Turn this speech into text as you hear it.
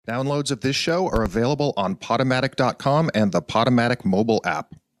Downloads of this show are available on Podomatic.com and the Podomatic mobile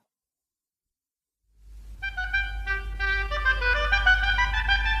app.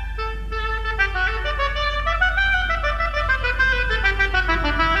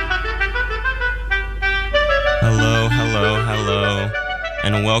 Hello, hello, hello,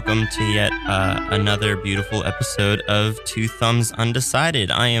 and welcome to yet another beautiful episode of Two Thumbs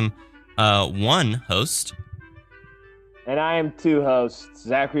Undecided. I am one host. And I am two hosts,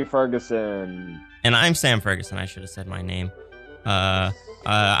 Zachary Ferguson. And I'm Sam Ferguson. I should have said my name.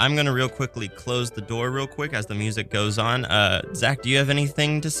 I'm going to real quickly close the door real quick as the music goes on. Zach, do you have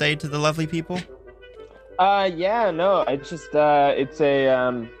anything to say to the lovely people? It's just,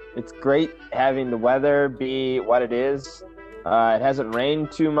 it's great having the weather be what it is. It hasn't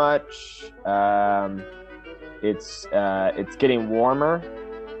rained too much. It's getting warmer.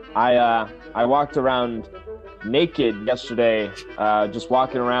 I walked around naked yesterday, just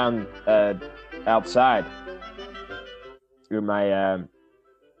walking around outside through my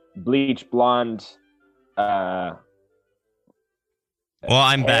bleach blonde well,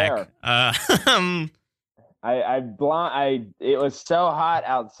 I'm hair. back. It was so hot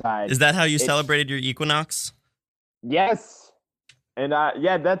outside. Is that how you celebrated your equinox? Yes. And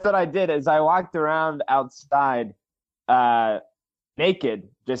that's what I did. Is I walked around outside naked,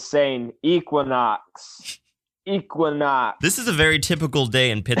 just saying equinox. This is a very typical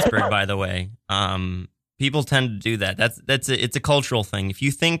day in Pittsburgh, by the way. People tend to do that. It's a cultural thing. If you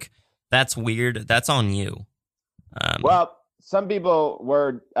think that's weird, that's on you. Well, some people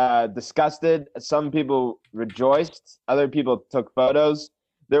were disgusted. Some people rejoiced. Other people took photos.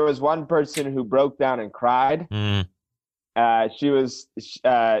 There was one person who broke down and cried. She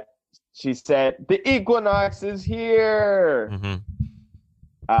said, "The equinox is here."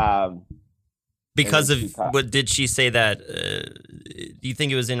 Mm-hmm. Because of what did she say that? Do you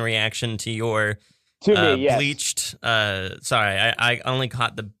think it was in reaction to your yes. bleached? Sorry, I only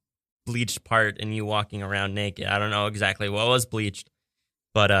caught the bleached part and you walking around naked. I don't know exactly what was bleached,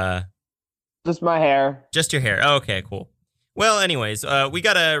 but just my hair. Just your hair. Oh, okay, cool. Well, anyways, we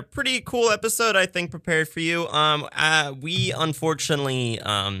got a pretty cool episode, I think, prepared for you. We unfortunately,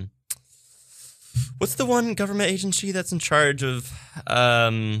 what's the one government agency that's in charge of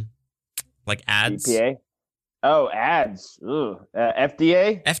like ads? EPA? Oh, ads.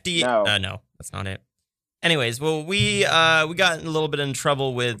 FDA? FDA? No, that's not it. Anyways, well, we got a little bit in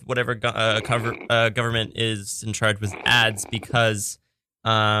trouble with whatever government is in charge with ads because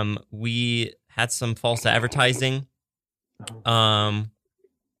we had some false advertising. And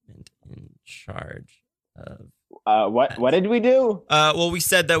in charge of what did we do? Well, we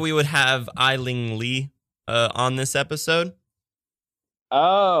said that we would have Eileen Lee on this episode.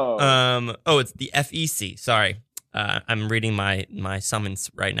 It's the FEC. Sorry. I'm reading my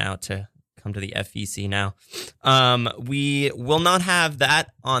summons right now to come to the FEC now. We will not have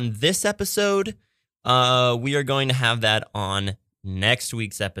that on this episode. We are going to have that on next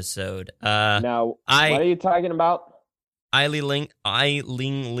week's episode. Now, what are you talking about? Eileen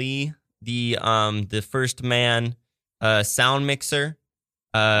Lee, the first man sound mixer,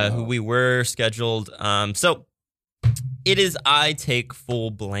 who we were scheduled. So I take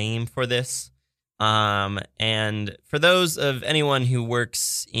full blame for this. And for those of anyone who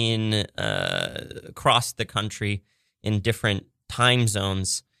works in across the country in different time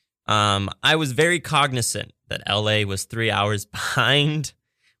zones, I was very cognizant that LA was 3 hours behind.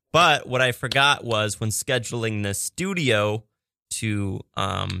 But what I forgot was when scheduling the studio to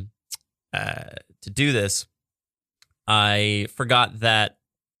do this, I forgot that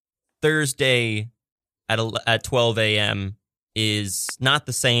Thursday at 12 a.m. is not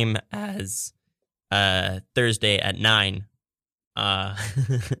the same as Thursday at 9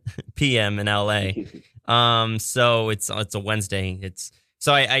 p.m. in LA. So it's a Wednesday.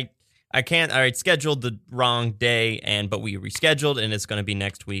 I scheduled the wrong day but we rescheduled and it's going to be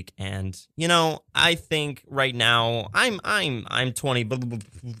next week. And I think right now I'm 20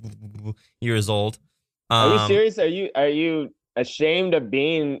 years old. Are you serious? Are you ashamed of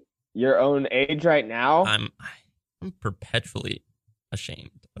being your own age right now? I'm perpetually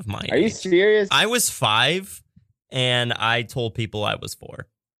ashamed of my age. Are you serious? I was 5 and I told people I was 4.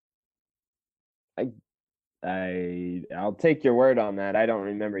 I'll take your word on that. I don't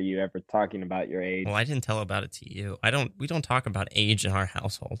remember you ever talking about your age. Well, I didn't tell about it to you. We don't talk about age in our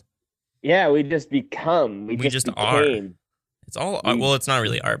household. Yeah, we just become. We just are. It's all well, it's not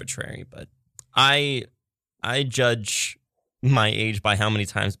really arbitrary, but I judge my age by how many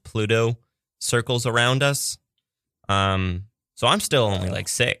times Pluto circles around us. So I'm still only like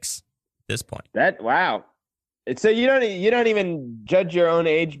 6 at this point. Wow. So you don't even judge your own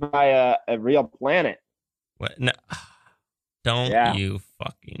age by a real planet. What? No, don't Yeah. you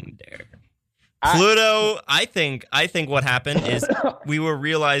fucking dare. Pluto, I think what happened is we were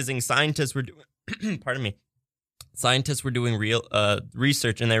realizing scientists were doing pardon me. Scientists were doing real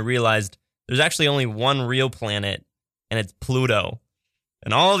research, and they realized there's actually only one real planet, and it's Pluto.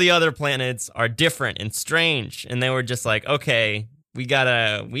 And all the other planets are different and strange. And they were just like, okay, we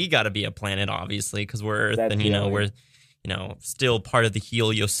gotta be a planet, obviously, because we're Earth, and we're still part of the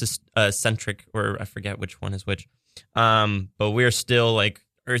heliocentric, or I forget which one is which. But we're still like,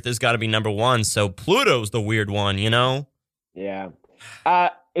 Earth has got to be number one, so Pluto's the weird one, Yeah.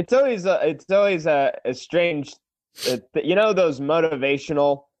 It's always a strange, those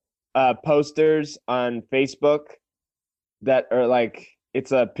motivational posters on Facebook that are like,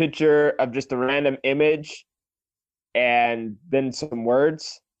 it's a picture of just a random image and then some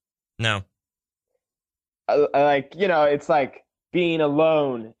words. No. It's like being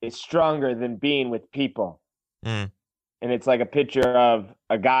alone is stronger than being with people. Mm. And it's like a picture of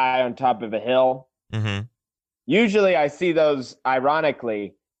a guy on top of a hill. Mm-hmm. Usually I see those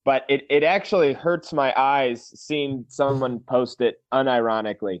ironically, but it actually hurts my eyes seeing someone post it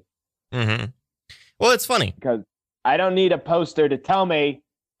unironically. Mm-hmm. Well, it's funny. Because I don't need a poster to tell me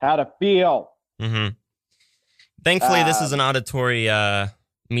how to feel. Mm-hmm. Thankfully, this is an auditory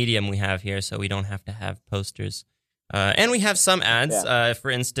medium we have here, so we don't have to have posters. And we have some ads. Yeah. For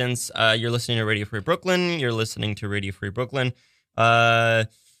instance, you're listening to Radio Free Brooklyn. You're listening to Radio Free Brooklyn. Radio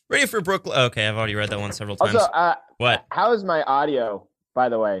Free Brooklyn. Okay, I've already read that one several times. Also, what? How is my audio, by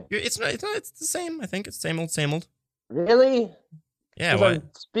the way? It's the same. I think it's same old. Really? Yeah. What? I'm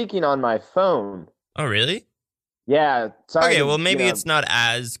speaking on my phone. Oh, really? Yeah. Sorry. Okay. Well, maybe it's not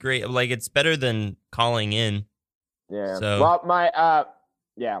as great. Like, it's better than calling in. Yeah. So. Well,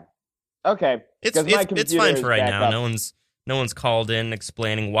 yeah. Okay. It's fine for right now. No one's called in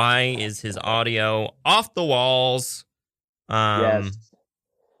explaining why is his audio off the walls. Yes.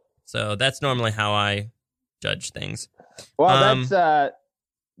 So that's normally how I judge things. Well,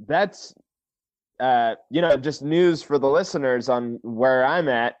 that's just news for the listeners on where I'm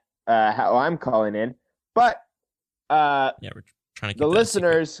at, how I'm calling in. But we're trying to keep the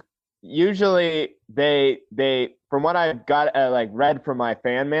listeners usually they from what I've got read from my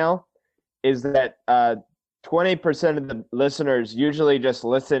fan mail is that 20% of the listeners usually just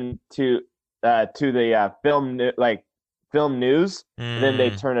listen to the film news, and then they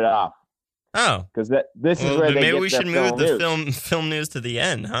turn it off. Oh, because this is where they maybe get we should move the film news to the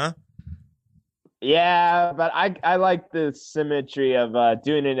end, huh? Yeah, but I like the symmetry of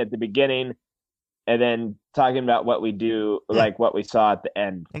doing it at the beginning and then talking about what we do, like what we saw at the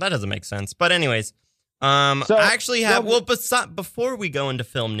end. Well, that doesn't make sense. But anyways, I actually have... before we go into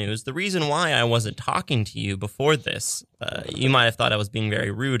film news, the reason why I wasn't talking to you before this, you might have thought I was being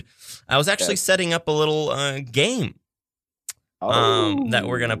very rude. I was actually setting up a little game that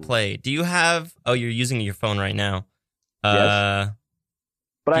we're going to play. Do you have... Oh, you're using your phone right now. Yes.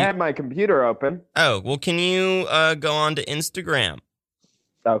 But I have my computer open. Oh, well, can you go on to Instagram?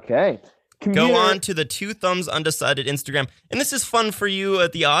 Okay. Go on to the Two Thumbs Undecided Instagram. And this is fun for you,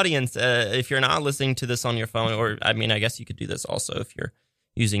 the audience, if you're not listening to this on your phone. Or, I mean, I guess you could do this also if you're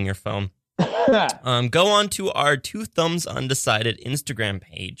using your phone. Go on to our Two Thumbs Undecided Instagram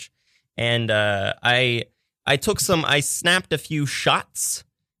page. And I snapped a few shots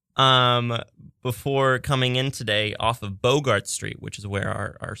before coming in today off of Bogart Street, which is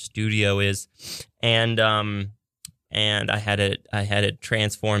where our studio is. And I had it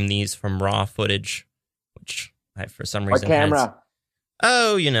transform these from raw footage, which I for some reason. What camera?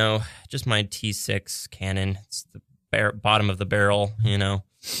 Just my T6 Canon. It's the bottom of the barrel.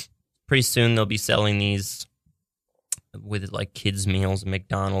 Pretty soon they'll be selling these with like kids' meals at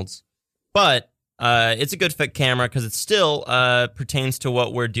McDonald's. But it's a good fit camera because it still pertains to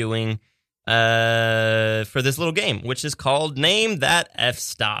what we're doing for this little game, which is called Name That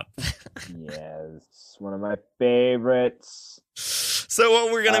F-Stop. Yes, one of my favorites. So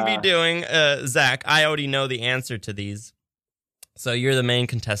what we're going to be doing, Zach, I already know the answer to these. So you're the main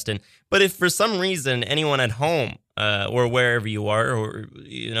contestant. But if for some reason anyone at home or wherever you are, or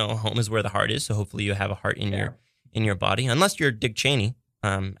home is where the heart is, so hopefully you have a heart in your body, unless you're Dick Cheney,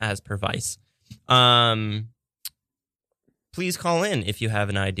 as per Vice. Please call in if you have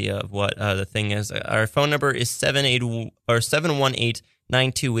an idea of what the thing is. Our phone number is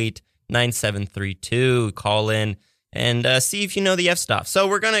 718-928-9732. Call in and see if you know the F-stop. So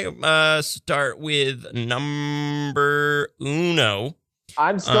we're going to start with number uno.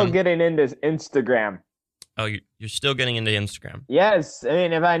 I'm still getting into Instagram. Oh, you're still getting into Instagram? Yes. I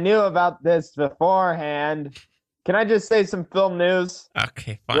mean, if I knew about this beforehand, Can I just say some film news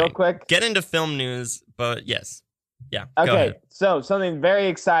Okay, fine. real quick? Get into film news, but yes. Yeah, go Okay, ahead. so something very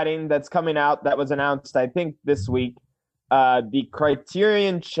exciting that's coming out that was announced, I think, this week. The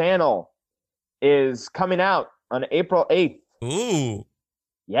Criterion Channel is coming out on April 8th. Ooh,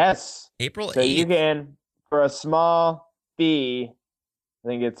 Yes. April 8th. So you can, for a small fee, I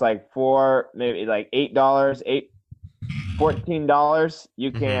think it's like maybe like $8, $14,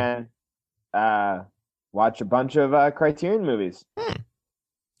 you can watch a bunch of Criterion movies,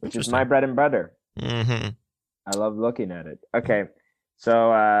 which is my bread and butter. Mm-hmm. I love looking at it. Okay,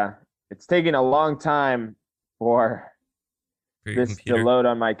 so it's taking a long time for this to load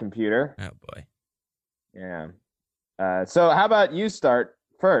on my computer. Oh boy. Yeah. So how about you start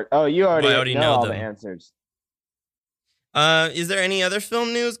first? Oh, you already know all the answers. Is there any other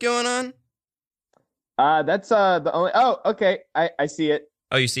film news going on? That's the only. Oh, okay. I see it.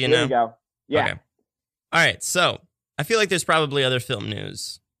 Oh, you see it Here now? you go. Yeah. Okay. All right. So I feel like there's probably other film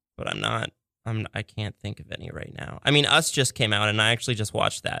news, but I can't think of any right now. I mean, Us just came out, and I actually just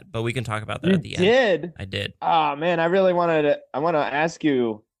watched that, but we can talk about that at the end. You did? I did. Oh man, I really wanted to. I want to ask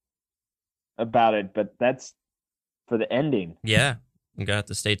you about it, but that's for the ending. Yeah, you're gonna have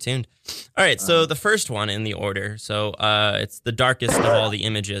to stay tuned. All right. So the first one in the order. So it's the darkest of all the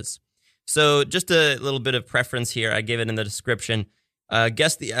images. So just a little bit of preference here. I gave it in the description.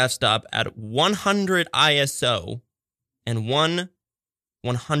 Guess the f-stop at 100 ISO and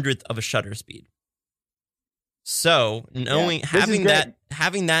 1/100th of a shutter speed. So having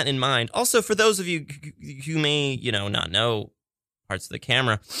that in mind. Also, for those of you who may not know parts of the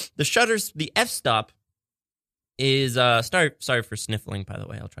camera, the f-stop is sorry for sniffling. By the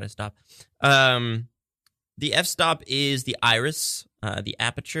way, I'll try to stop. The f-stop is the iris, the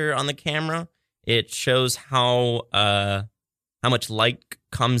aperture on the camera. It shows how much light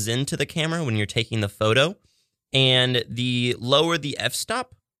comes into the camera when you're taking the photo. And the lower the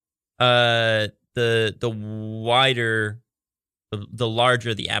f-stop, the wider, the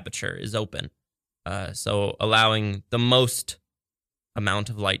larger the aperture is open. So allowing the most amount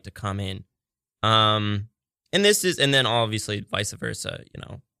of light to come in. And then obviously vice versa.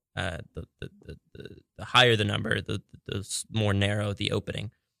 The higher the number, the more narrow the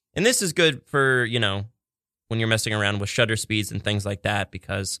opening. And this is good for when you're messing around with shutter speeds and things like that,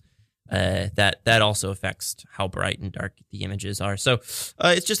 because that also affects how bright and dark the images are. So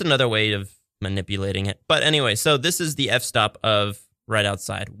it's just another way of manipulating it. But anyway, so this is the f-stop of Right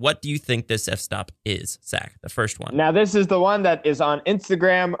Outside. What do you think this f-stop is, Zach? The first one. Now, this is the one that is on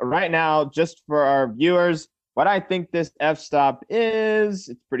Instagram right now, just for our viewers. What I think this f-stop is,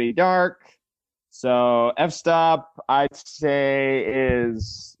 it's pretty dark. So f-stop, I'd say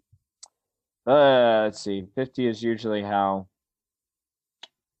is, let's see, 50 is usually how.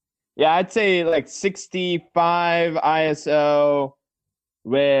 Yeah, I'd say like 65 ISO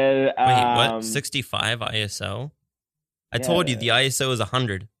with. Wait, what? 65 ISO? I told you the ISO is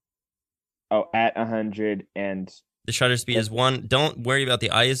 100. Oh, at 100 and. The shutter speed is 1. Don't worry about the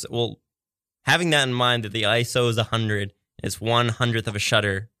ISO. Well, having that in mind that the ISO is 100, it's 1/100th of a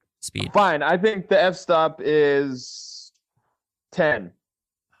shutter speed. Fine. I think the f-stop is 10.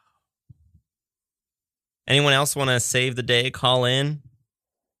 Anyone else want to save the day? Call in.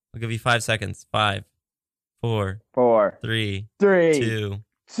 I'll give you 5 seconds. 5, 4, 3, 2,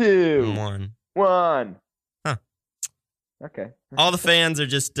 1. Huh. Okay. All the fans are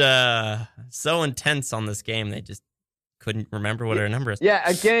just so intense on this game. They just couldn't remember what our number is. Yeah,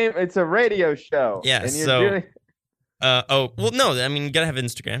 a game. It's a radio show. Yeah. And So. Well, no. I mean, you gotta have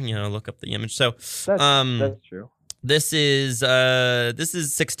Instagram. Look up the image. So. That's true. This is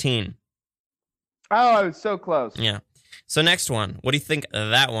 16. Oh, I was so close. Yeah. So next one. What do you think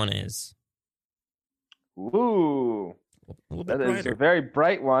that one is? Ooh. A little bit That brighter. is a very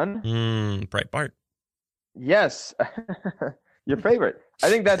bright one. Breitbart. Yes. Your favorite. I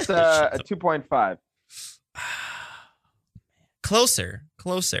think that's a 2.5. Closer.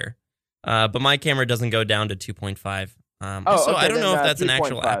 But my camera doesn't go down to 2.5. So okay, I don't know if that's 3.5. an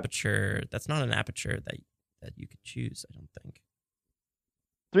actual aperture. That's not an aperture that you could choose, I don't think.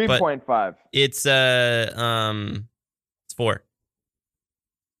 3.5. It's 4.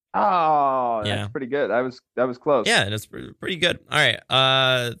 Oh, Yeah. that's pretty good. That was close. Yeah, that's pretty good. All right.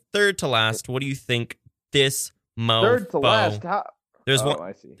 Third to last. What do you think this mofo? Third to last. There's one.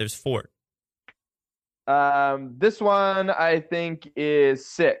 I see. There's 4. This one I think is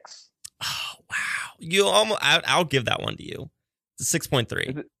 6. Oh wow! You almost. I'll give that one to you. It's a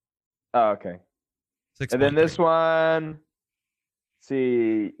 6.3. Oh, okay. 6. And then this one. Let's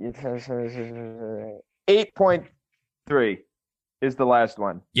see, 8.3 is the last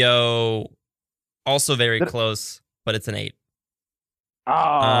one. Yo, Also very close, but it's an 8.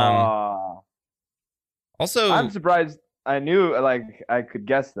 Oh. Also, I'm surprised. I knew I could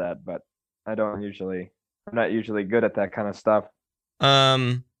guess that, but I'm not usually good at that kind of stuff.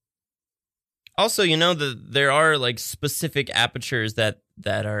 Also, there are like specific apertures that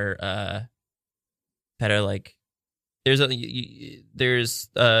are like there's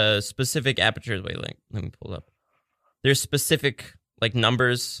specific apertures. Wait, let me pull it up. There's specific like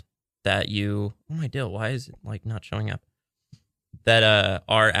numbers that you. Oh my deal! Why is it like not showing up? That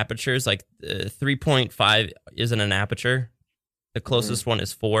are apertures. Like 3.5 isn't an aperture. The closest one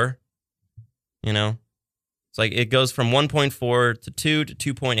is 4. It's like it goes from 1.4 to 2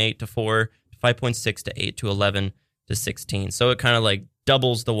 to 2.8 to 4 to 5.6 to 8 to 11 to 16. So it kind of like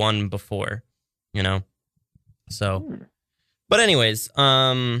doubles the one before, So, but anyways,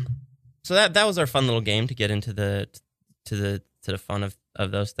 so that was our fun little game to get into the fun of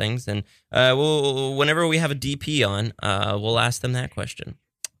those things. And whenever we have a DP on, we'll ask them that question.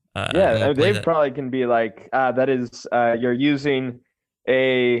 They probably can be like, that is, you're using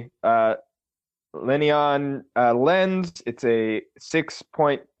a Lineon lens. It's a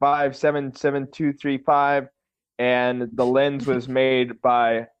 6.577235, and the lens was made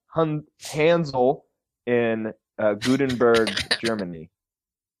by Hansel in Gutenberg, Germany,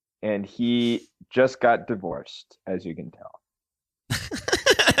 and he just got divorced, as you can tell.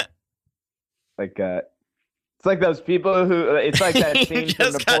 It's like those people who. It's like that scene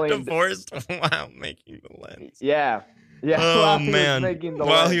from Napoleon. Got divorced while making the lens. Yeah. Oh man!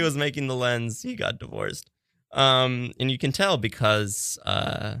 While he was making the lens, he got divorced. And you can tell because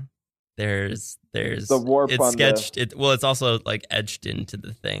there's the warp. It's sketched. It's also like etched into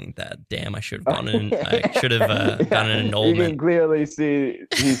the thing. That damn, I should have gone in. I should have gotten an annulment. You can clearly see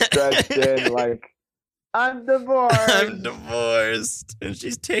he's stretched in like, I'm divorced. I'm divorced, and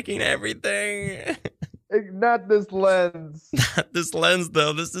she's taking everything. Not this lens. Not this lens,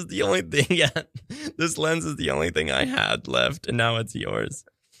 though. This is the only thing. Yeah, this lens is the only thing I had left, and now it's yours.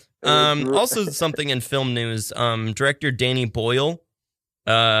 Also, something in film news. Director Danny Boyle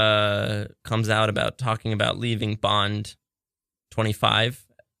comes out talking about leaving Bond 25,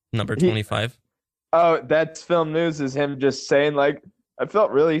 number 25. That's film news. Is him just saying like, I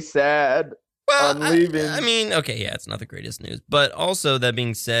felt really sad on leaving. I mean, okay, yeah, it's not the greatest news, but also that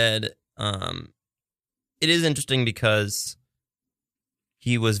being said, it is interesting because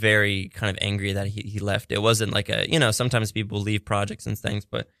he was very kind of angry that he left. It wasn't like sometimes people leave projects and things,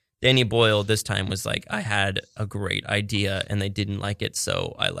 but Danny Boyle this time was like, I had a great idea and they didn't like it,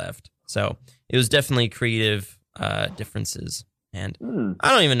 so I left. So it was definitely creative differences. And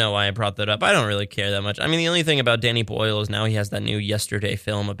I don't even know why I brought that up. I don't really care that much. I mean, the only thing about Danny Boyle is now he has that new Yesterday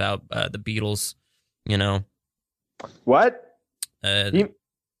film about the Beatles, What?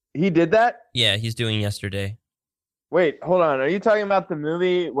 He did that? Yeah, he's doing Yesterday. Wait, hold on. Are you talking about the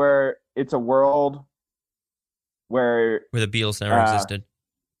movie where it's a world where the Beatles never existed?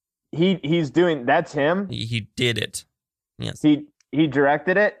 He's doing. That's him. He did it. Yes. He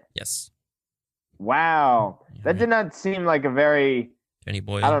directed it. Yes. Wow, that did not seem like a very Danny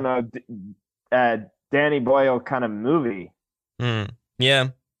Boyle. I don't know, Danny Boyle kind of movie. Yeah,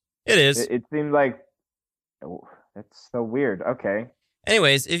 it is. It seemed like that's so weird. Okay.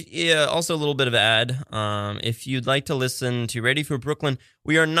 Anyways, also a little bit of ad. If you'd like to listen to Ready for Brooklyn,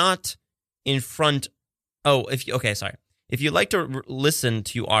 we are not in front. If you'd like to listen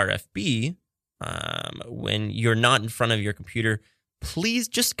to RFB, when you're not in front of your computer, please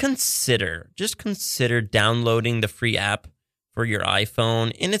just consider downloading the free app for your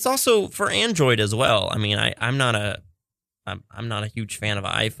iPhone, and it's also for Android as well. I mean, I'm not a huge fan of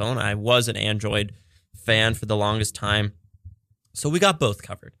iPhone. I was an Android fan for the longest time. So we got both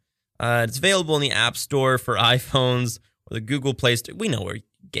covered. It's available in the App Store for iPhones or the Google Play Store. We know where you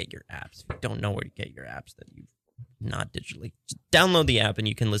get your apps. If you don't know where you get your apps, then you've not digitally. Just download the app and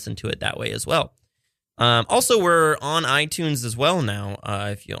you can listen to it that way as well. Also, we're on iTunes as well now.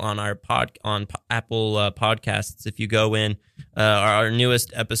 If you on our on Apple Podcasts, if you go in, our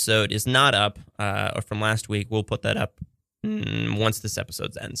newest episode is not up, or from last week. We'll put that up once this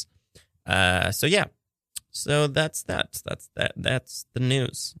episode ends. So yeah. So that's that. That's the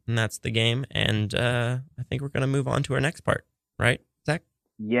news, and that's the game. And I think we're gonna move on to our next part, right, Zach?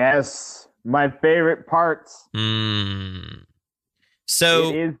 Yes, my favorite parts. So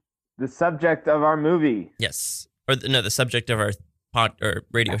it is the subject of our movie. Yes, the subject of our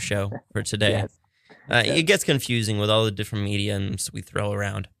radio show for today. Yes. It gets confusing with all the different mediums we throw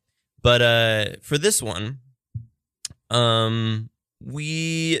around, but for this one,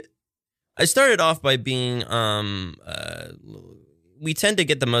 I started off by being we tend to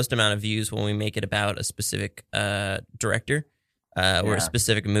get the most amount of views when we make it about a specific director or a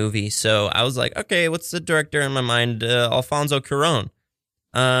specific movie. So I was like, okay, what's the director in my mind? Alfonso Cuaron.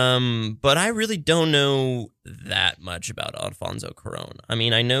 But I really don't know that much about Alfonso Cuaron. I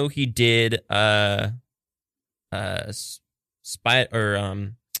mean, I know he did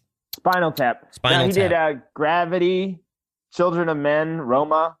Spinal Tap. He did Gravity, Children of Men,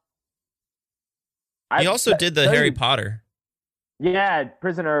 Roma. He also did the Harry Potter. Yeah,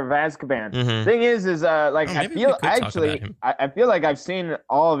 Prisoner of Azkaban. Mm-hmm. Thing is like I feel like I've seen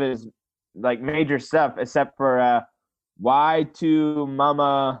all of his like major stuff except for Y2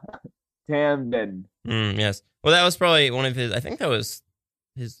 Mama Tamden. Yes. Well, that was probably one of his. I think that was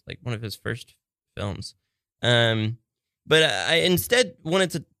his one of his first films. But I instead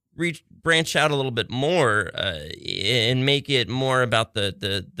wanted to branch out a little bit more and make it more about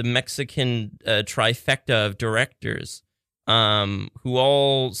the Mexican trifecta of directors, who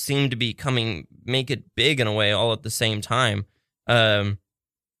all seem to be make it big in a way all at the same time. And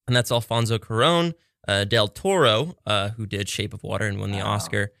that's Alfonso Cuarón, Del Toro, who did Shape of Water and won the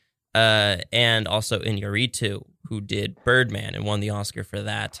Oscar, and also Inarritu, who did Birdman and won the Oscar for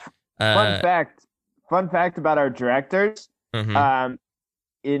that. Fun fact about our directors. Mm-hmm.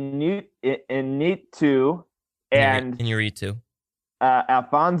 Inarritu and Inarritu.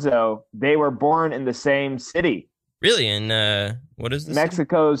 Alfonso, they were born in the same city. Really? In what is this?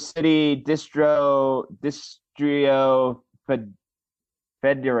 Mexico City, Distrio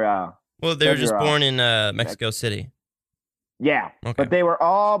Federal. Well, they were just born in Mexico City. Yeah, okay. But they were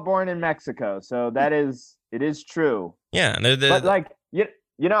all born in Mexico, so it is true. Yeah, but like you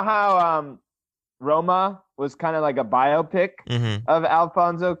know how Roma was kind of like a biopic of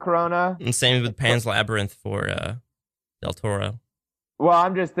Alfonso Cuarón. And same with Pan's Labyrinth for Del Toro. Well,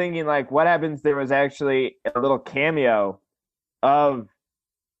 I'm just thinking, like, what happens? There was actually a little cameo of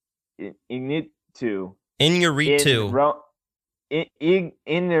Inarritu. Inarritu.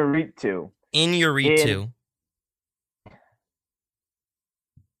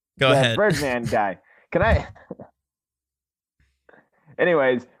 Go ahead. Birdman guy. Can I?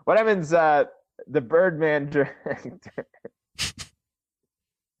 Anyways, what happens? The Birdman director.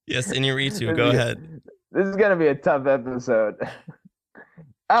 Yes, Inarritu. Go ahead. This is gonna be a tough episode.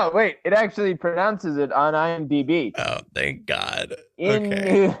 Oh wait, it actually pronounces it on IMDb. Oh, thank God. Are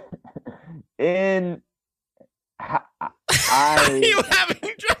you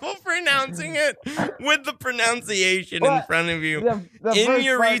having trouble pronouncing it with the pronunciation in front of you?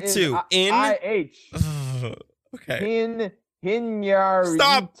 Inarritu. IH. Okay.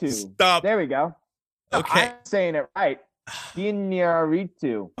 Inarritu. Stop. There we go. Okay. I'm saying it right.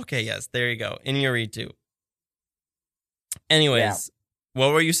 Inarritu. Okay, yes, there you go. Inarritu. Anyways,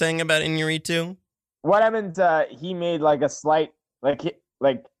 What were you saying about Inarritu? What happens? He made like a slight,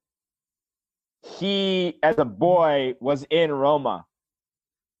 he as a boy was in Roma.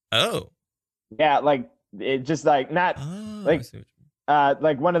 Oh. Yeah, like it just like not like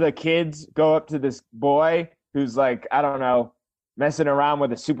one of the kids go up to this boy who's like, I don't know, messing around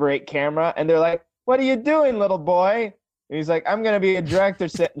with a Super 8 camera, and they're like, "What are you doing, little boy?" And he's like, "I'm gonna be a director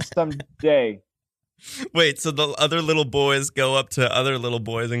someday." Wait, so the other little boys go up to other little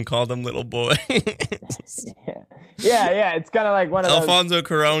boys and call them little boys? Yeah. It's kind of like one of Alfonso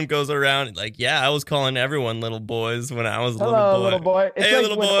Cuarón goes around like, yeah, I was calling everyone little boys when I was a little boy. It's hey, like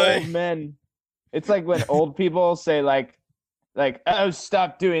little when boy. old men. It's like when old people say like, "Oh,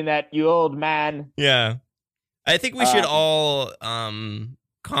 stop doing that, you old man." Yeah, I think we should all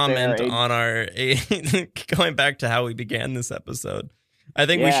comment on our going back to how we began this episode. I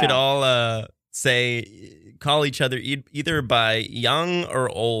think we should all call each other either by young or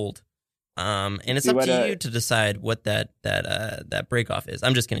old, and it's up to you to decide what that break off is.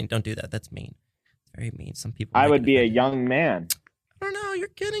 I'm just kidding. Don't do that. That's mean. It's very mean. Some people. I would be a young man. I don't know. You're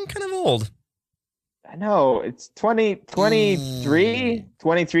getting kind of old. I know. It's 23.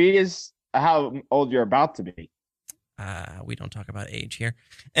 23 is how old you're about to be. We don't talk about age here.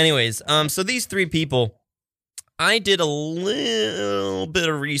 Anyways, so these three people. I did a little bit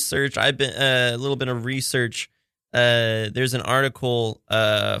of research. There's an article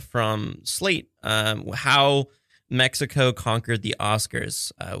from Slate, how Mexico conquered the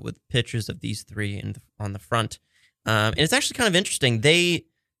Oscars, with pictures of these three on the front. And it's actually kind of interesting. They,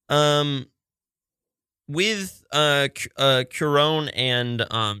 with Cuarón and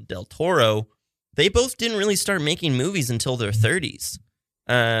Del Toro, they both didn't really start making movies until their 30s.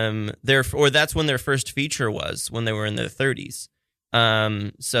 That's when their first feature was, when they were in their 30s.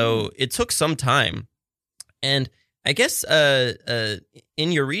 So it took some time, and I guess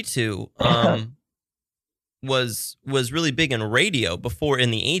Inarritu, was really big in radio before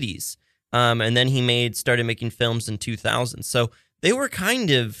in the 80s. And then he started making films in 2000. So they were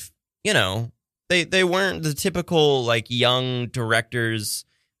kind of, they weren't the typical like young directors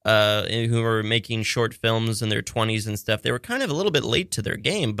who were making short films in their 20s and stuff. They were kind of a little bit late to their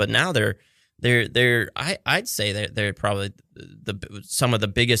game, but now I'd say they're probably some of the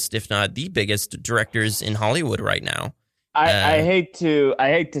biggest, if not the biggest, directors in Hollywood right now. I hate to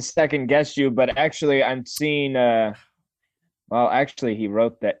second guess you, but actually I'm seeing well, actually he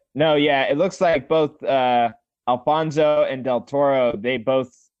wrote that. No, yeah, it looks like both Alfonso and Del Toro, they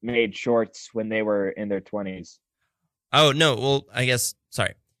both made shorts when they were in their 20s. Oh, no, well, I guess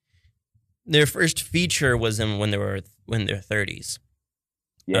sorry. Their first feature was when they were in their 30s.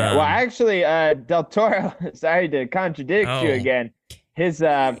 Yeah, well, actually, Del Toro, sorry to contradict you again, his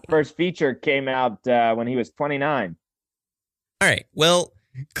first feature came out when he was 29. All right, well,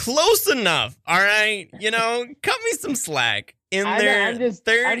 close enough, all right? Cut me some slack. In their early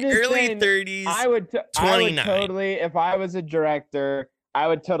 30s, I would totally, if I was a director, I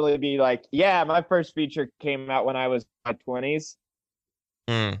would totally be like, yeah, my first feature came out when I was in my 20s.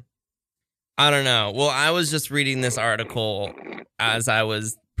 I don't know. Well, I was just reading this article as I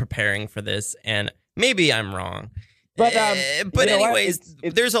was preparing for this, and maybe I'm wrong. But anyways,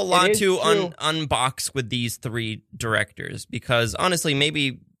 there's a lot to unbox with these three directors, because honestly,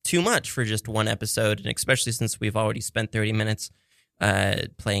 maybe too much for just one episode, and especially since we've already spent 30 minutes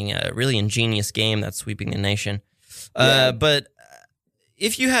playing a really ingenious game that's sweeping the nation. But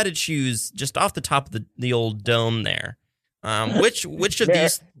if you had to choose just off the top of the old dome there, which of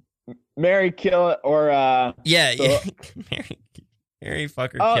these... Marry, kill, or... Marry,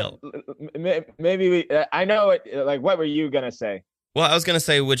 fucker, kill. Maybe we... I know it. Like, what were you going to say? Well, I was going to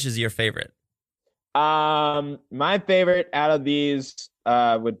say, which is your favorite? My favorite out of these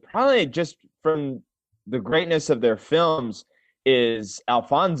would probably, just from the greatness of their films, is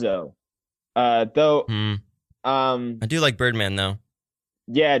Alfonso. Though, I do like Birdman, though.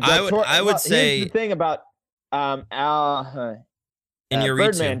 Yeah, I would say here's the thing about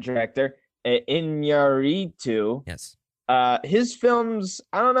Birdman director Inarritu. Yes. His films,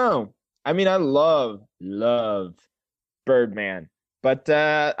 I don't know. I mean, I love Birdman, but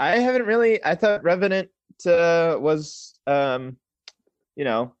I haven't really. I thought Revenant was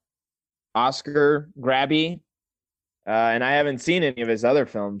Oscar grabby, and I haven't seen any of his other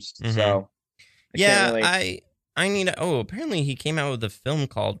films, so I need to, apparently he came out with a film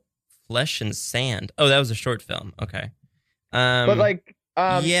called Flesh and Sand. Oh, that was a short film. Okay. But like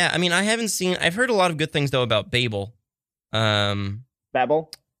I mean, I've heard a lot of good things though about Babel. Babel,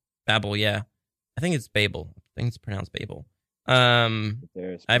 yeah. I think it's Babel. I think it's pronounced Babel.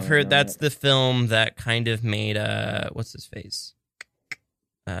 I've heard that's the film that kind of made what's his face?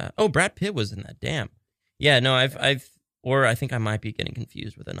 Brad Pitt was in that. Damn. Yeah, no, I think I might be getting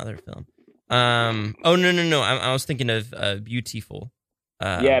confused with another film. No. I was thinking of Beautiful.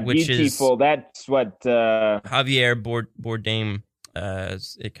 Which Beautiful. That's what Javier Bardem.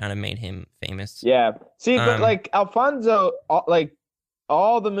 It kind of made him famous. Yeah. See, but like Alfonso, like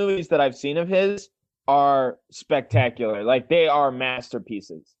all the movies that I've seen of his are spectacular. Like they are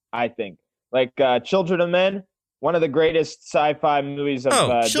masterpieces, I think. Like Children of Men, one of the greatest sci-fi movies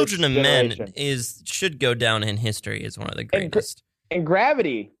of Children of Men should go down in history as one of the greatest. And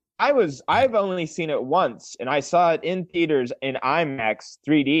Gravity, I've only seen it once, and I saw it in theaters in IMAX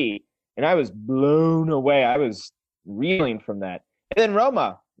 3D, and I was blown away. I was reeling from that. And then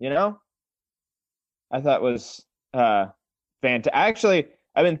Roma, I thought was fantastic. Actually,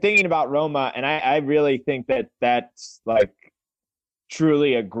 I've been thinking about Roma, and I really think that's like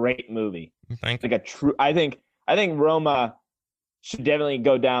truly a great movie. I think Roma should definitely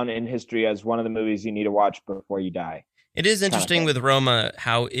go down in history as one of the movies you need to watch before you die. It is interesting with Roma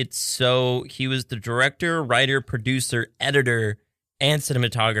how he was the director, writer, producer, editor, and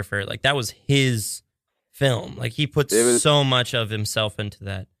cinematographer. Like that was his film. Like he put so much of himself into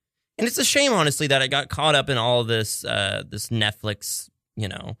that. And it's a shame, honestly, that I got caught up in all this this Netflix,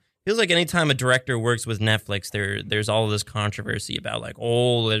 Feels like anytime a director works with Netflix, there's all this controversy about like,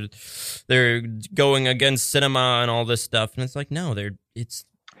 they're going against cinema and all this stuff. And it's like, no, it's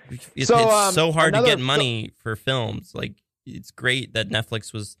so hard to get money for films. Like, it's great that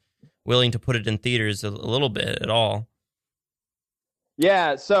Netflix was willing to put it in theaters a little bit at all.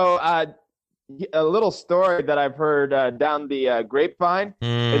 Yeah, so a little story that I've heard down the grapevine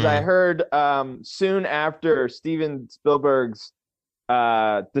is I heard soon after Steven Spielberg's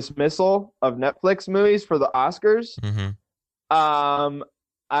dismissal of Netflix movies for the Oscars,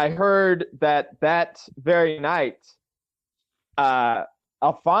 I heard that very night,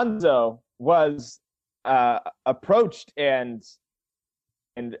 Alfonso was approached and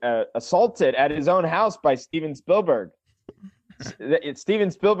assaulted at his own house by Steven Spielberg. Steven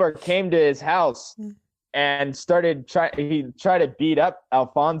Spielberg came to his house and he tried to beat up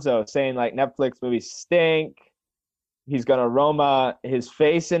Alfonso, saying like Netflix movies stink. He's gonna Roma his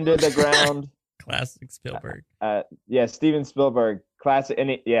face into the ground. Classic Spielberg. Yeah, Steven Spielberg, classic,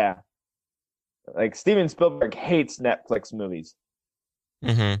 and like Steven Spielberg hates Netflix movies.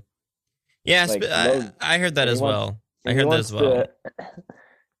 Mm-hmm. Yeah, Like, I heard that as well. I heard that as well.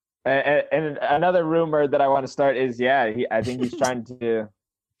 And another rumor that I want to start is, I think he's trying to. You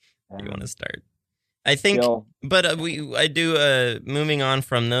want to start? I think, but I do. Moving on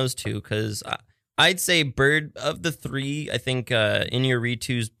from those two, because I'd say Bird of the three. I think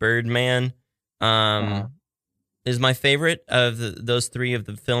Inarritu's Birdman is my favorite of those three of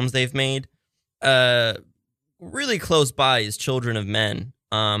the films they've made. Really close by is Children of Men.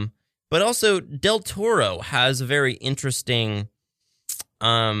 But also Del Toro has a very interesting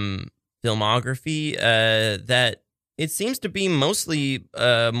filmography that it seems to be mostly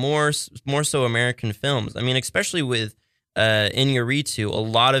more so American films. I mean, especially with Inarritu, a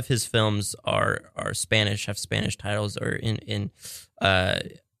lot of his films are Spanish, have Spanish titles, or in I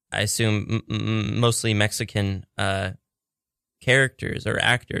assume mostly Mexican characters or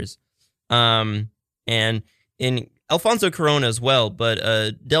actors. And in Alfonso Cuaron as well, but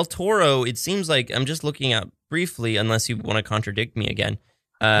Del Toro, it seems like, I'm just looking at briefly, unless you want to contradict me again,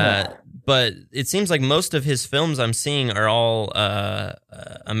 but it seems like most of his films I'm seeing are all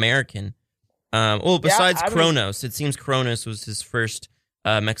American. Besides Kronos, it seems Kronos was his first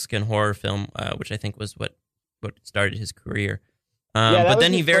Mexican horror film, which I think was what started his career. But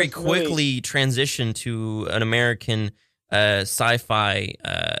then he very quickly transitioned to an American sci-fi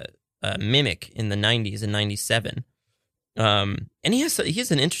Mimic in the 90s and 97. And he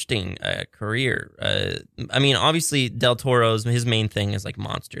has an interesting career. I mean, obviously Del Toro's, his main thing is like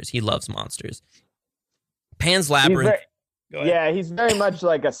monsters. He loves monsters. Pan's Labyrinth. He's very much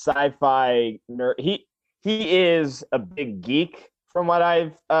like a sci-fi nerd. He is a big geek from what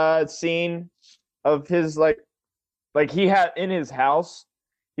I've seen of his like he had in his house,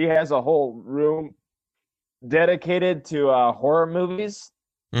 he has a whole room dedicated to horror movies.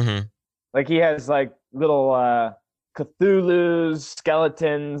 Mm-hmm. Like he has like little Cthulhu's,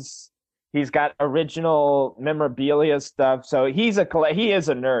 skeletons. He's got original memorabilia stuff. So he is a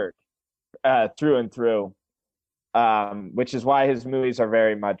nerd through and through, which is why his movies are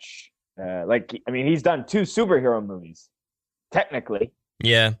very much he's done 2 superhero movies, technically.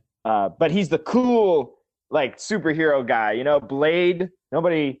 Yeah. But he's the cool like superhero guy. You know, Blade.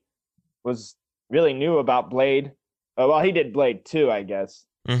 Nobody was really knew about Blade. He did Blade 2, I guess.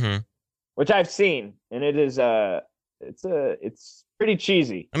 Mm-hmm. Which I've seen, and it is it's pretty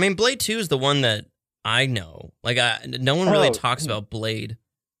cheesy. I mean, Blade 2 is the one that I know. Like, no one really talks about Blade.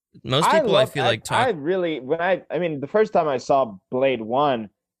 Most people, I feel like, talk. The first time I saw Blade 1,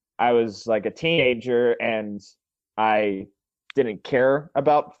 I was like a teenager, and I didn't care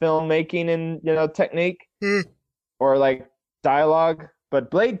about filmmaking and technique or like dialogue.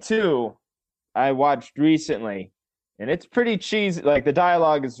 But Blade 2, I watched recently. And it's pretty cheesy. Like the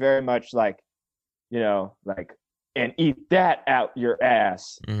dialogue is very much like, like, and eat that out your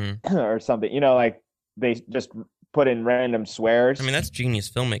ass or something. Like they just put in random swears. I mean, that's genius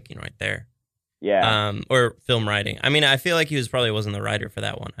filmmaking right there. Yeah. Or film writing. I mean, I feel like he probably wasn't the writer for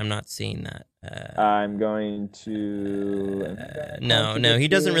that one. I'm not seeing that. I'm going to. No, he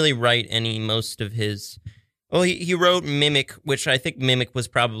doesn't really write most of his. Well, he wrote Mimic, which I think Mimic was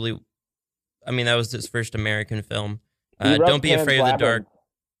probably. I mean, that was his first American film. Don't Be Afraid of the Dark.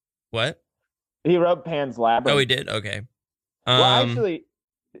 What? He wrote Pan's Labyrinth. Oh, he did? Okay. Well, actually,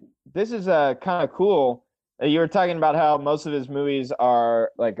 this is kind of cool. You were talking about how most of his movies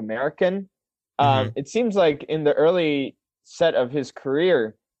are like American. It seems like in the early set of his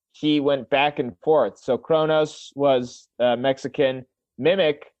career, he went back and forth. So Kronos was Mexican.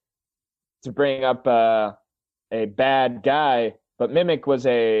 Mimic, to bring up a bad guy, but Mimic was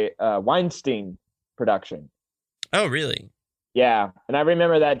a Weinstein production. Oh, really? Yeah, and I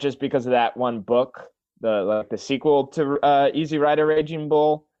remember that just because of that one book, the sequel to Easy Rider Raging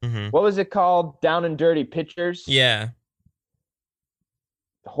Bull. Mm-hmm. What was it called? Down and Dirty Pictures? Yeah.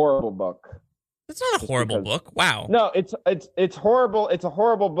 Horrible book. It's not a horrible book. Wow. No, it's horrible. It's a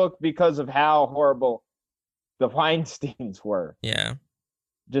horrible book because of how horrible the Weinsteins were. Yeah.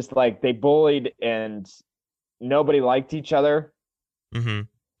 Just like they bullied and nobody liked each other. Mm-hmm.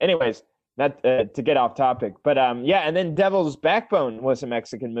 Anyways, not to get off topic, but and then Devil's Backbone was a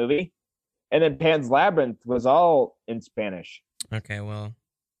Mexican movie, and then Pan's Labyrinth was all in Spanish. Okay, well,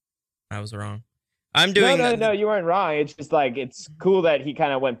 I was wrong. I'm doing No, you weren't wrong. It's just like it's cool that he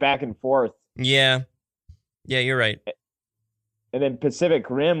kind of went back and forth. Yeah, you're right. And then Pacific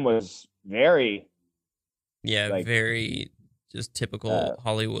Rim was very, very just typical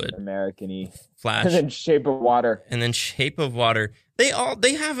Hollywood American-y. Flash. And then Shape of Water.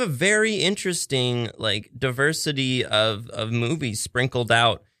 They have a very interesting like diversity of movies sprinkled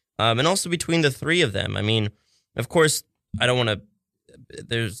out, and also between the three of them. I mean, of course, I don't want to.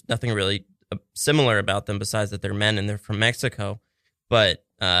 There's nothing really similar about them besides that they're men and they're from Mexico, but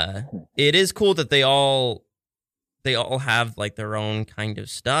it is cool that they all have like their own kind of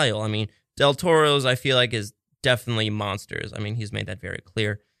style. I mean, Del Toro's I feel like is definitely monsters. I mean, he's made that very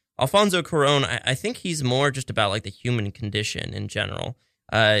clear. Alfonso Cuaron, I think he's more just about like the human condition in general.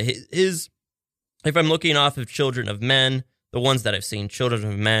 If I'm looking off of Children of Men, the ones that I've seen, Children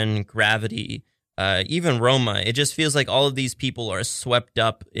of Men, Gravity, even Roma, it just feels like all of these people are swept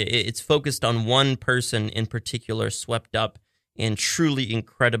up. It's focused on one person in particular, swept up in truly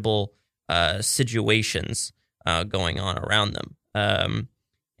incredible situations going on around them.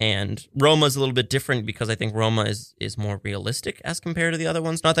 And Roma's a little bit different because I think Roma is more realistic as compared to the other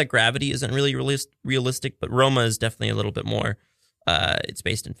ones. Not that Gravity isn't really realistic, but Roma is definitely a little bit more. It's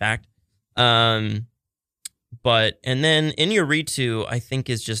based in fact. And then Inarritu, I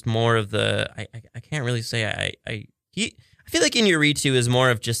think, is just more of the. I can't really say I feel like Inarritu is more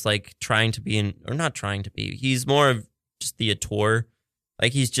of just like trying to be or not trying to be. He's more of just the auteur.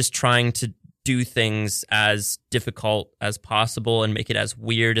 Like he's just trying to do things as difficult as possible and make it as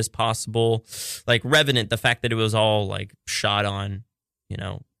weird as possible. Like Revenant, the fact that it was all like shot on,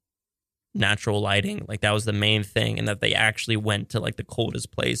 natural lighting, like that was the main thing, and that they actually went to like the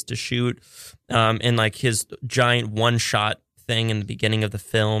coldest place to shoot. And like his giant one-shot thing in the beginning of the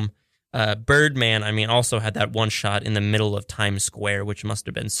film. Birdman, I mean, also had that one shot in the middle of Times Square, which must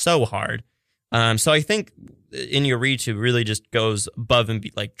have been so hard. So I think Inarritu really just goes above and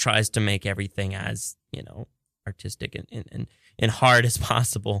tries to make everything as, artistic and hard as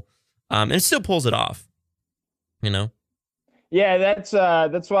possible. And it still pulls it off, Yeah, that's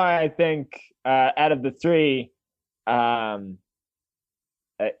why I think out of the three,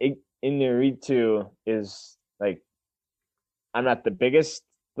 Inarritu is like, I'm not the biggest.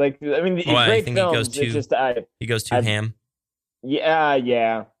 Like, I mean, great films. He goes too ham.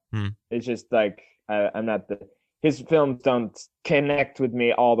 Yeah. It's just like I'm not his films don't connect with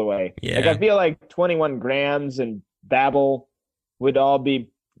me all the way. Yeah. Like I feel like 21 Grams and Babel would all be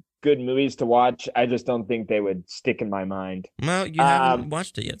good movies to watch. I just don't think they would stick in my mind. Well, you haven't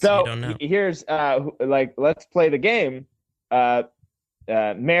watched it yet, so you don't know. Here's let's play the game.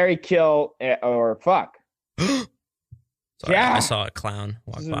 Marry, kill, or fuck. Sorry, yeah, I saw a clown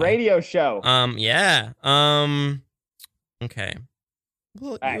walk this is by. a radio show. Yeah. Okay.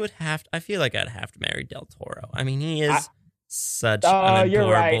 Well, I feel like I'd have to marry Del Toro. I mean, he is such an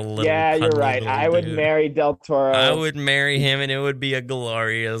adorable little you're right. I would marry Del Toro. I would marry him, and it would be a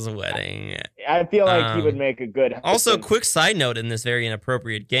glorious wedding. I feel like he would make a good husband. Also, quick side note in this very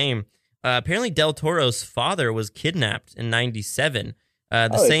inappropriate game, apparently Del Toro's father was kidnapped in 1997,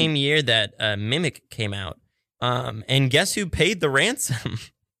 the same year that Mimic came out. And guess who paid the ransom?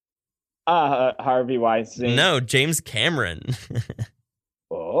 Harvey Weinstein. No, James Cameron.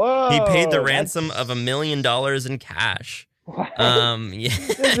 Whoa, he paid the ransom of $1 million in cash. What? Yeah.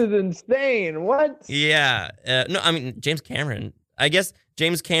 This is insane. What? Yeah. No, I mean, James Cameron. I guess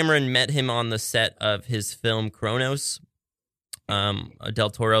James Cameron met him on the set of his film Kronos. Del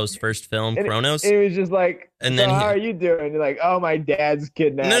Toro's first film, Kronos. It was just like, and so then how are you doing? You're like, oh, my dad's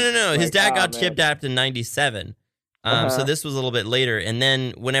kidnapped. No. His dad got kidnapped in 1997. So this was a little bit later. And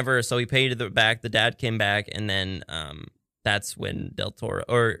then so he paid it back. The dad came back, and then that's when Del Toro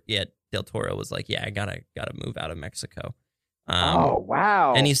was like, yeah, I gotta move out of Mexico. Oh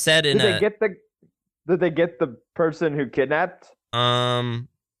wow! And he said, did they get the person who kidnapped? I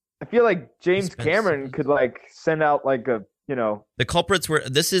feel like James Cameron could send out The culprits were.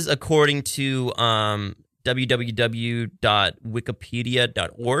 This is according to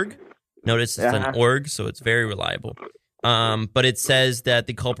www.wikipedia.org. Notice it's an org, so it's very reliable. But it says that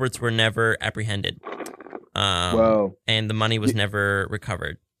the culprits were never apprehended. Whoa. And the money was never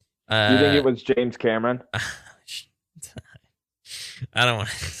recovered. Do you think it was James Cameron? I don't want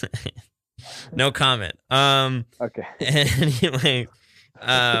to. No comment. Okay. Anyway,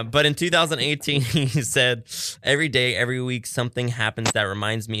 but in 2018, he said, every day, every week, something happens that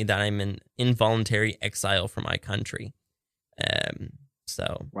reminds me that I'm in involuntary exile from my country.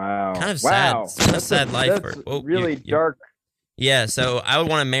 So wow, kind of sad. Kind of sad life. That's really dark. Yeah, so I would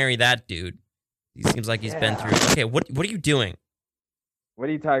want to marry that dude. He seems like he's been through. Okay, what are you doing? What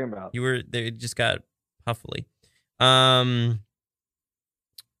are you talking about? They just got puffly. I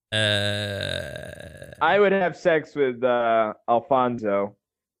would have sex with Alfonso.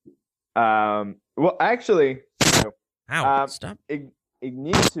 Well, actually, Ow, stop.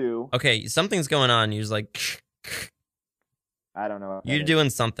 Ignitu. Okay, something's going on. You're just like, I don't know. You're doing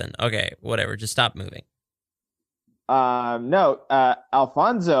something. Okay, whatever. Just stop moving. No,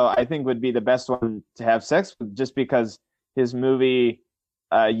 Alfonso, I think, would be the best one to have sex with, just because his movie,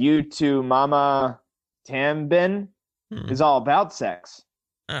 You to Mama Tambin, is all about sex.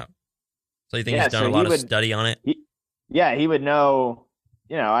 Oh. So you think he's done a lot of study on it? He would know,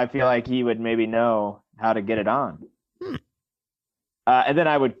 I feel like he would maybe know how to get it on. And then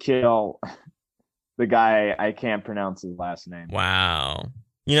I would kill the guy, I can't pronounce his last name. Wow.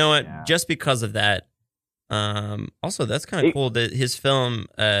 You know what? Yeah. Just because of that, also, that's kind of cool that his film,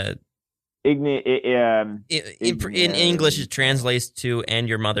 in English, it translates to "And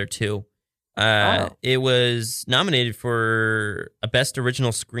Your Mother Too." It was nominated for a Best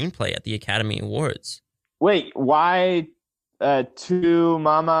Original Screenplay at the Academy Awards. Wait, why To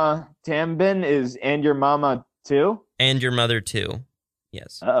Mama Tambin is "And Your Mama Too"? And Your Mother Too.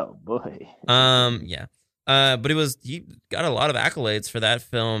 Yes. Oh boy. Yeah. But he got a lot of accolades for that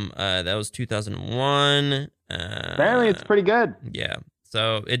film. That was 2001. Apparently it's pretty good. Yeah.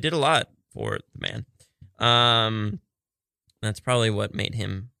 So it did a lot for the man. That's probably what made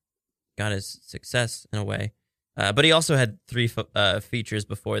him got his success in a way. But he also had 3 features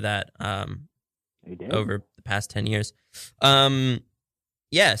before that over the past 10 years.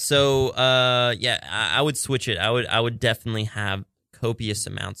 Yeah. So I would switch it. I would definitely have copious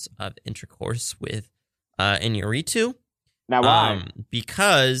amounts of intercourse with Inarritu. Now why?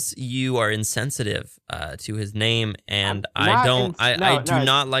 Because you are insensitive to his name, and I do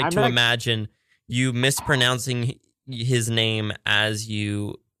not like to imagine you mispronouncing his name as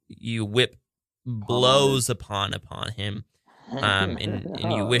you whip blows upon him, and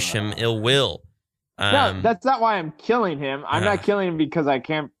you wish him ill will. No, that's not why I'm killing him. I'm not killing him because I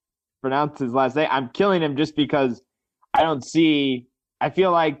can't pronounce his last name. I'm killing him just because I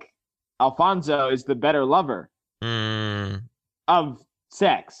feel like Alfonso is the better lover of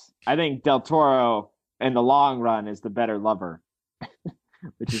sex. I think Del Toro, in the long run, is the better lover,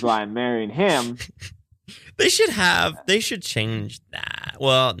 which is why I'm marrying him. They should change that.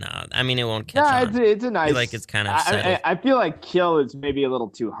 Well, no, I mean, it won't catch on. It's a nice. I feel like it's kind of I feel like kill is maybe a little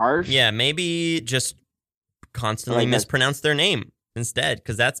too harsh. Yeah, maybe just constantly mispronounce their name instead,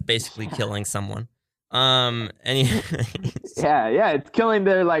 because that's basically killing someone. It's killing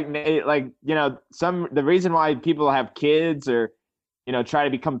their the reason why people have kids or try to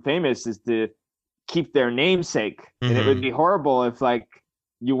become famous is to keep their namesake. And it would be horrible if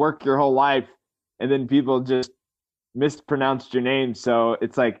you work your whole life and then people just mispronounced your name, so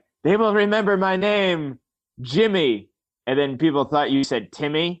it's like they will remember my name, Jimmy, and then people thought you said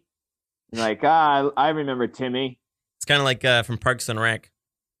Timmy. Like, I remember Timmy. It's kind of like from Parks and Rec,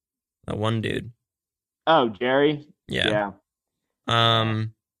 that one dude. Oh, Jerry? Yeah.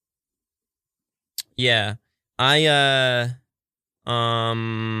 Yeah. I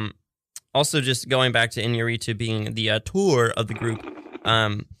also, just going back to Inarritu being the tour of the group,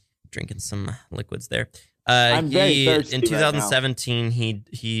 drinking some liquids there. I'm very thirsty in 2017 right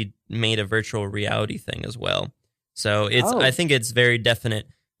he made a virtual reality thing as well. So I think it's very definite.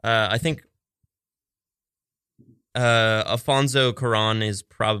 I think Alfonso Cuaron is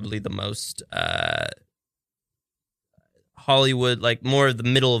probably the most Hollywood, more of the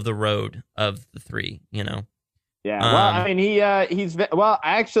middle of the road of the 3, Yeah. Well, I mean, he's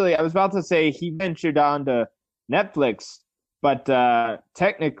actually, I was about to say he ventured on to Netflix, but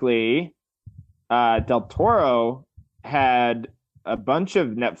technically, Del Toro had a bunch of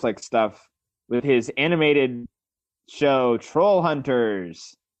Netflix stuff with his animated show Troll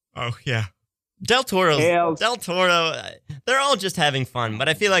Hunters. Oh yeah. Del Toro, they're all just having fun, but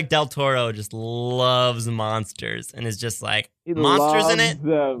I feel like Del Toro just loves monsters and is just like, monsters in it?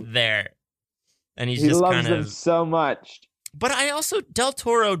 There. And he just loves them so much. But Del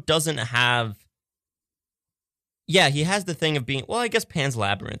Toro doesn't have... Yeah, he has the thing of being... Well, I guess Pan's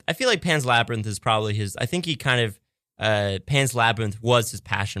Labyrinth. I feel like Pan's Labyrinth is probably his... I think he kind of... Pan's Labyrinth was his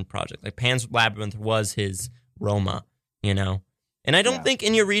passion project. Pan's Labyrinth was his Roma, And I don't think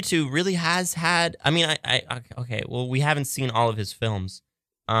Inarritu really has had... I mean, okay, well, we haven't seen all of his films.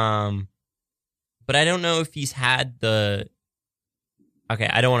 But I don't know if he's had the... Okay,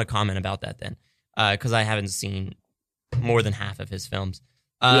 I don't want to comment about that then. Because I haven't seen more than half of his films.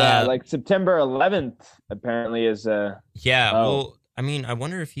 September 11th, apparently, is... well, I mean, I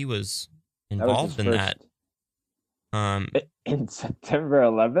wonder if he was involved in that. In September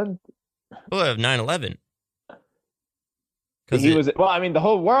 11th? Well, 9/11. He was. Well, I mean, the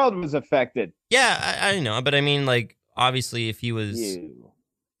whole world was affected. Yeah, I know, but I mean, like, obviously, if he was,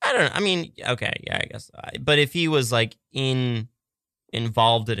 I don't know. I mean, okay, yeah, I guess. But if he was like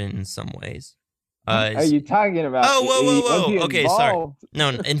involved in it in some ways, are you talking about? Oh, whoa. Okay, sorry. No,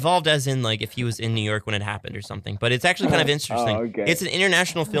 involved as in like if he was in New York when it happened or something. But it's actually kind of interesting. Okay. It's an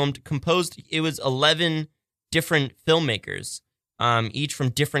international film composed. It was 11 different filmmakers. Each from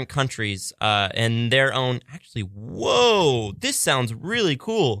different countries, and their own. Actually, whoa! This sounds really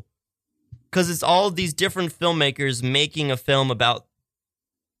cool, because it's all of these different filmmakers making a film about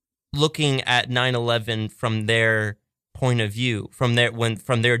looking at 9/11 from their point of view, from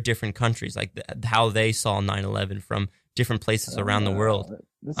their different countries, like how they saw 9/11 from different places around the world.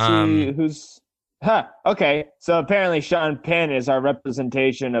 Let's see who's. Okay, so apparently Sean Penn is our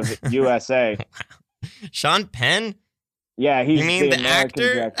representation of USA. Sean Penn. Yeah, he's you mean the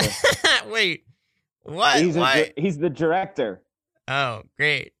actor? Director. Wait, what? He's the director. Oh,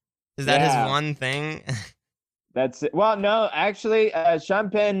 great! Is that his one thing? That's it. Well, no, actually, Sean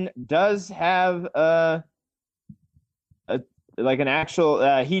Penn does have like an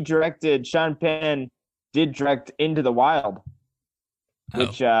actual. He directed. Sean Penn did direct Into the Wild,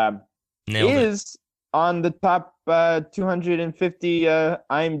 which is on the top 250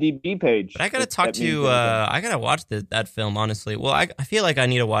 IMDb page. But I gotta I gotta watch that film, honestly. Well, I feel like I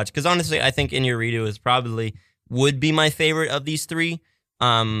need to watch, because honestly, I think Inarritu would be my favorite of these three.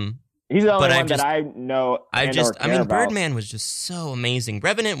 He's the only one that I know. I mean, Birdman was just so amazing.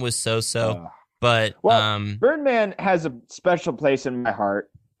 Revenant was so, but Birdman has a special place in my heart.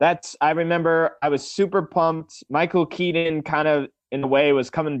 I remember I was super pumped. Michael Keaton kind of, in a way, was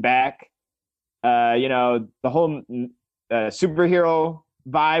coming back. The whole superhero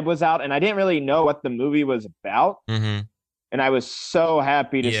vibe was out, and I didn't really know what the movie was about. Mm-hmm. And I was so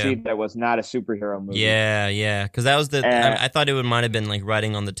happy to see that it was not a superhero movie. Yeah, because that was I thought it might have been like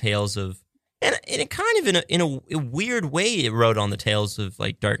riding on the tails of, and it kind of in a weird way it rode on the tails of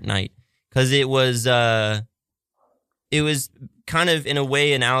like Dark Knight, because it was kind of in a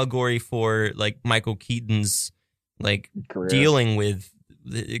way an allegory for like Michael Keaton's like career, dealing with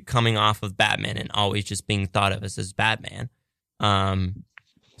coming off of Batman and always just being thought of as Batman.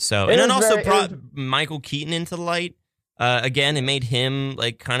 So, and then also brought Michael Keaton into the light. Again, it made him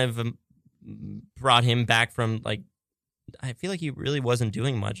like kind of brought him back from like, I feel like he really wasn't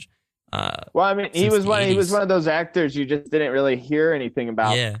doing much. Well, I mean, he was one of those actors you just didn't really hear anything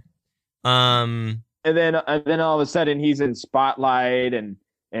about. Yeah. And then all of a sudden he's in Spotlight, and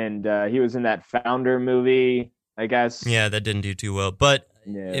he was in that Founder movie, I guess. Yeah, that didn't do too well, but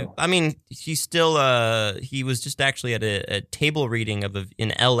I mean, he's still he was just actually at a table reading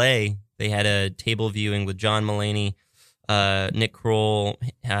in L.A. They had a table viewing with John Mulaney, Nick Kroll,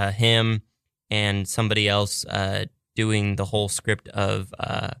 him, and somebody else doing the whole script of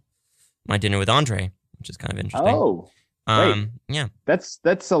My Dinner with Andre, which is kind of interesting. Oh, yeah, that's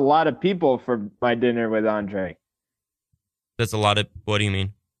a lot of people for My Dinner with Andre. That's a lot of. What do you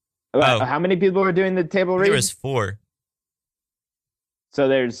mean? How many people were doing the table reading? There was 4. So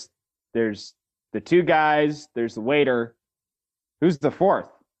there's the 2 guys, there's the waiter. Who's the 4th?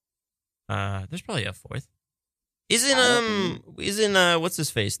 There's probably a 4th. Isn't what's his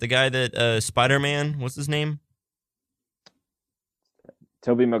face? The guy that Spider-Man, what's his name?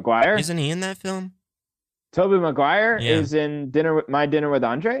 Tobey Maguire? Isn't he in that film? Tobey Maguire is in My Dinner with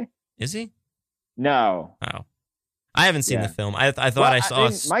Andre? Is he? No. Oh. I haven't seen the film. I thought I saw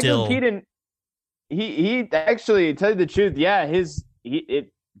still. Michael Keaton, he actually, to tell you the truth,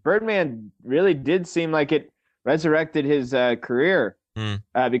 Birdman really did seem like it resurrected his career,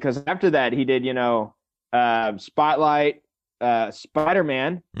 because after that he did, Spotlight,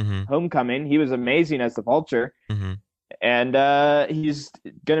 Spider-Man, Homecoming. He was amazing as the Vulture, and he's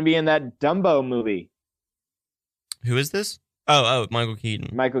gonna be in that Dumbo movie. Who is this? Oh, Michael Keaton.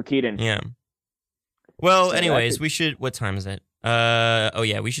 Michael Keaton. Yeah. Well, anyways, we should. What time is it?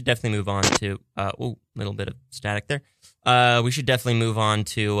 We should definitely move on to. Little bit of static there. We should definitely move on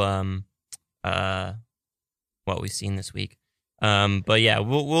to what we've seen this week. But yeah,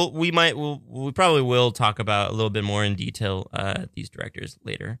 we probably will talk about a little bit more in detail these directors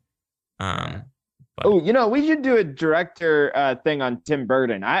later. We should do a director thing on Tim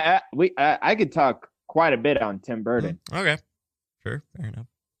Burton. I could talk quite a bit on Tim Burton. Okay, sure, fair enough.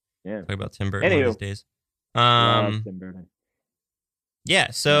 Yeah, talk about Tim Burton one of these days. Tim Burton.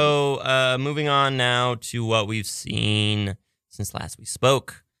 Yeah, so moving on now to what we've seen since last we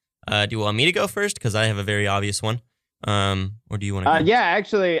spoke. Do you want me to go first? Because I have a very obvious one. Or do you want to go? Yeah,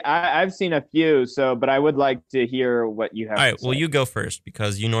 actually, I've seen a few. But I would like to hear what you have. All right, to well, say. you go first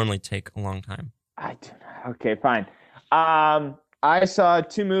because you normally take a long time. Okay, fine. I saw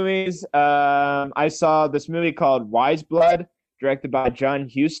two movies. I saw this movie called Wise Blood, directed by John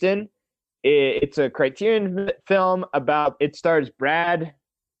Huston. It's a Criterion film about. It stars Brad.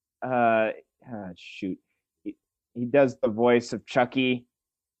 Shoot, he does the voice of Chucky.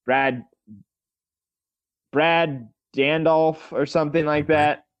 Brad Dandolf or something like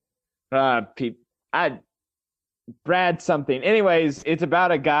that. Brad something. Anyways, it's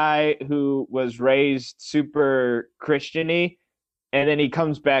about a guy who was raised super Christian-y, and then he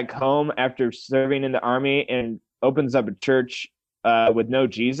comes back home after serving in the army and opens up a church with no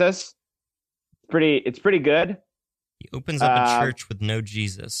Jesus. It's pretty good. He opens up a church with no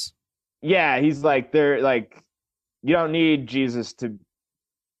Jesus. Yeah, he's like, they're like, you don't need Jesus to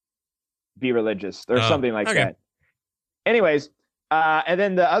be religious or something like that. Anyways, and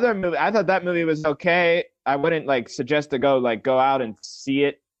then the other movie, I thought that movie was okay. I wouldn't suggest to go out and see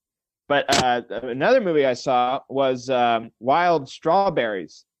it. But another movie I saw was Wild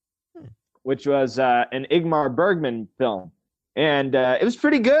Strawberries, which was an Ingmar Bergman film, and it was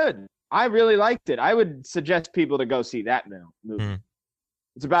pretty good. I really liked it. I would suggest people to go see that movie.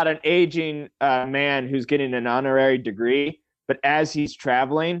 It's about an aging man who's getting an honorary degree, but as he's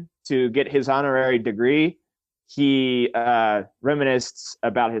traveling to get his honorary degree, he reminisces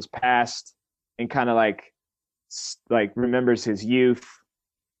about his past and kind of remembers his youth.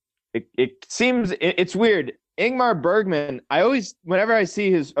 It seems it's weird. Ingmar Bergman, whenever I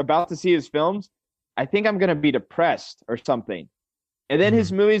see his films, I think I'm gonna be depressed or something, and then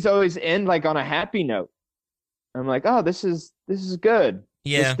his movies always end on a happy note. I'm like, oh, this is good.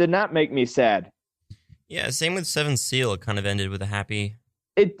 Yeah, this did not make me sad. Yeah, same with Seventh Seal. It kind of ended with a happy.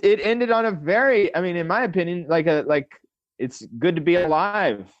 It ended on a very, I mean, in my opinion, it's good to be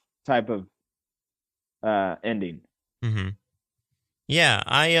alive type of ending. Mm-hmm. Yeah,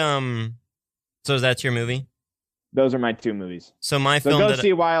 so that's your movie? Those are my two movies. So go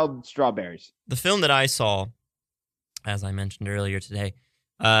see Wild Strawberries. The film that I saw, as I mentioned earlier today,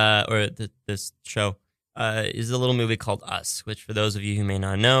 this show, is a little movie called Us, which for those of you who may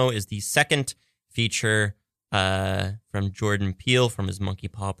not know is the second feature from Jordan Peele from his Monkey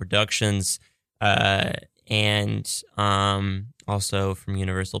Paw Productions, and also from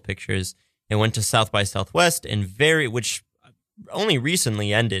Universal Pictures. It went to South by Southwest which only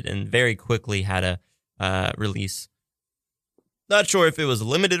recently ended and very quickly had a release. Not sure if it was a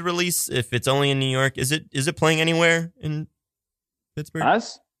limited release, if it's only in New York. Is it playing anywhere in Pittsburgh?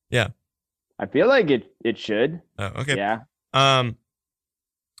 Us? Yeah. I feel like it should. Oh, okay. Yeah.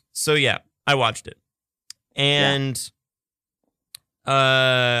 So yeah, I watched it. And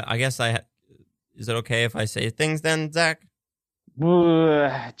I guess is it okay if I say things then, Zach?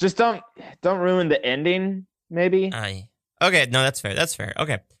 Just don't ruin the ending, maybe. Okay, no, that's fair. That's fair.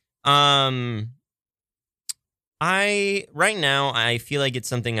 Okay. Right now I feel like it's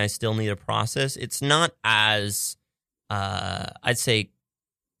something I still need to process. It's not as I'd say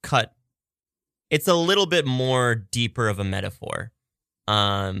cut. It's a little bit more deeper of a metaphor.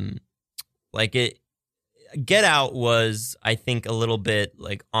 Get Out was, I think, a little bit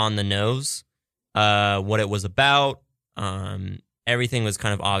on the nose. What it was about. Everything was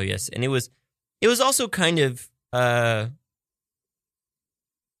kind of obvious, and it was also kind of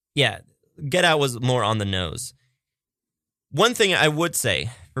Get Out was more on the nose. One thing I would say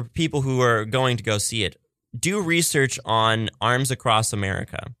for people who are going to go see it, do research on Arms Across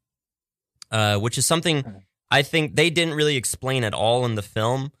America, which is something I think they didn't really explain at all in the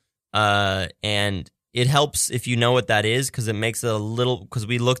film, and it helps if you know what that is, because it makes it a little, because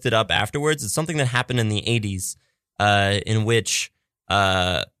we looked it up afterwards. It's something that happened in the 80s, in which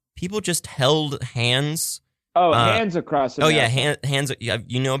people just held hands. Oh, Hands Across America. Oh, yeah, hands.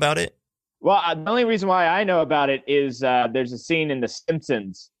 You know about it? Well, the only reason why I know about it is there's a scene in The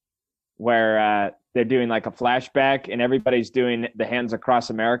Simpsons where they're doing a flashback and everybody's doing the Hands Across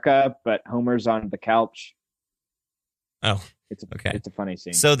America, but Homer's on the couch. Oh, it's okay. It's a funny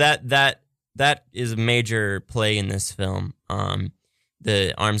scene. So that is a major play in this film,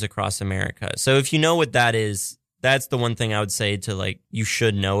 the Arms Across America. So if you know what that is, that's the one thing I would say to you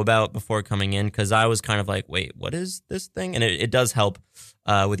should know about before coming in, because I was kind of wait, what is this thing? And it does help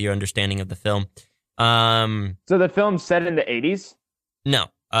with your understanding of the film. So the film's set in the 80s? No,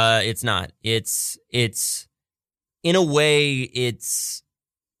 it's not. It's in a way, it's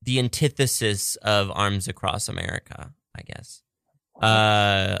the antithesis of Arms Across America, I guess.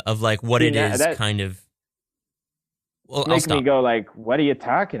 Of what it is, kind of. Well, I'll Make stop. me go like, what are you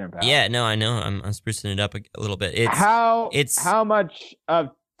talking about? Yeah, no, I know. I'm sprucing it up a little bit. How much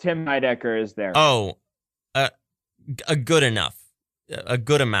of Tim Heidecker is there? Oh, a good enough. A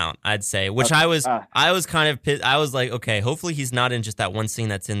good amount, I'd say. Which Okay. I was kind of pissed. I was like, okay, hopefully he's not in just that one scene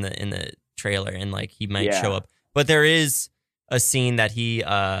that's in the trailer, and like he might show up. But there is a scene that he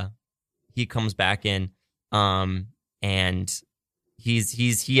comes back in, and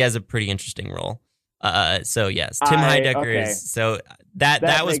he has a pretty interesting role. So yes, Tim Heidecker is so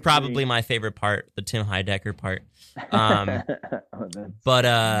that was probably my favorite part, the Tim Heidecker part.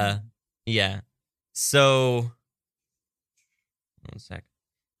 But yeah. So one sec.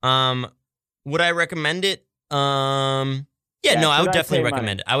 Would I recommend it? I would definitely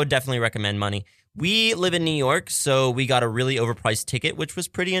recommend it. I would definitely recommend Money. We live in New York, so we got a really overpriced ticket, which was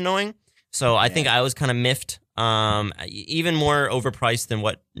pretty annoying. So I think I was kind of miffed. Even more overpriced than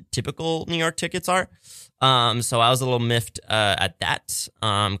what typical New York tickets are. So I was a little miffed at that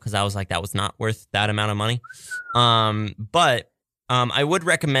because I was like, that was not worth that amount of money. But I would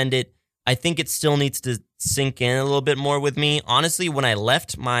recommend it. I think it still needs to sink in a little bit more with me. Honestly, when I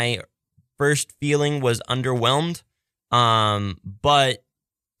left, my first feeling was underwhelmed. But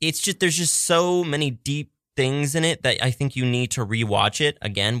it's just there's just so many deep things in it that I think you need to rewatch it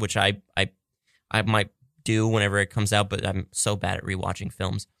again, which I might do whenever it comes out, but I'm so bad at rewatching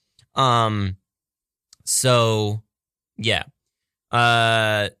films. So yeah.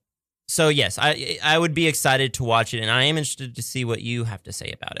 So yes, I would be excited to watch it, and I am interested to see what you have to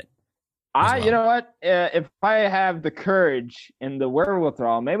say about it. You know what? If I have the courage and the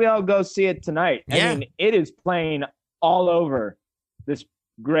wherewithal, maybe I'll go see it tonight. Yeah. I mean, it is playing all over this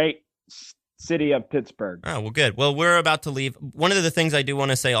great city of Pittsburgh. Oh, well, good. Well, we're about to leave. One of the things I do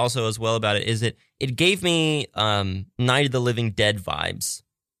want to say also as well about it is it gave me Night of the Living Dead vibes.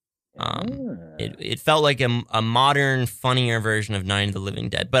 It felt like a modern, funnier version of Night of the Living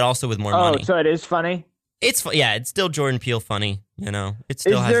Dead, but also with more money. Oh, so it is funny? It's still Jordan Peele funny, you know. It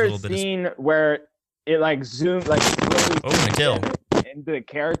still has a little bit of... Is there a scene where it like zooms like really into the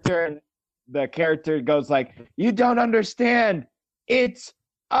character, and the character goes like, "You don't understand. It's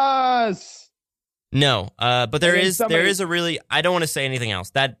us." No, but there is a really... I don't want to say anything else.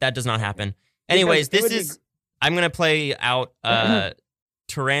 That does not happen. Anyways, I'm going to play out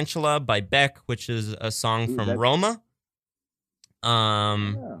Tarantula by Beck, which is a song from Roma.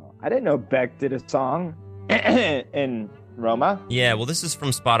 I didn't know Beck did a song in Roma. Yeah, well, this is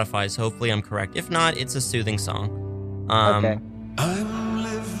from Spotify, so hopefully I'm correct. If not, it's a soothing song. Okay.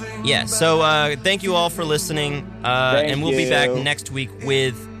 Yeah, so thank you all for listening, and we'll be back next week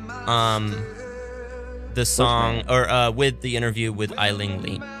with the song, or with the interview with Eileen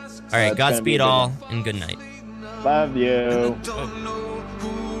Lee. All right, Godspeed all, and good night. Love you.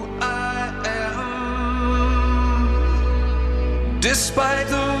 Despite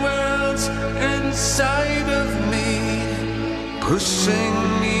the world's inside of me pushing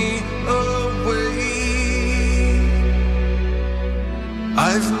me away,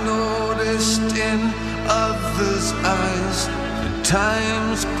 I've noticed in others' eyes the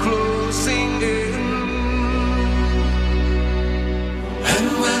time's closing in. And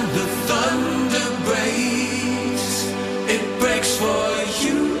when the thunder breaks, it breaks for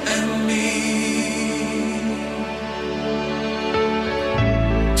you and me.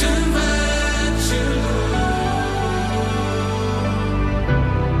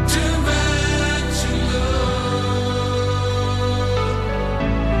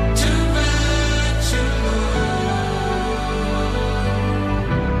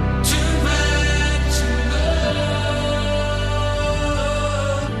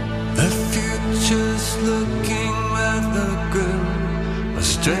 Looking rather grim, a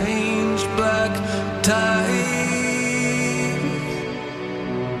strange black tide.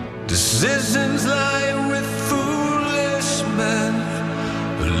 Decisions lie with foolish men,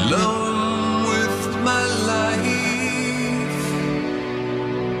 alone with my life.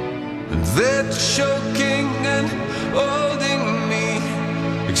 And they're choking and holding me,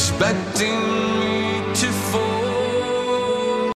 expecting me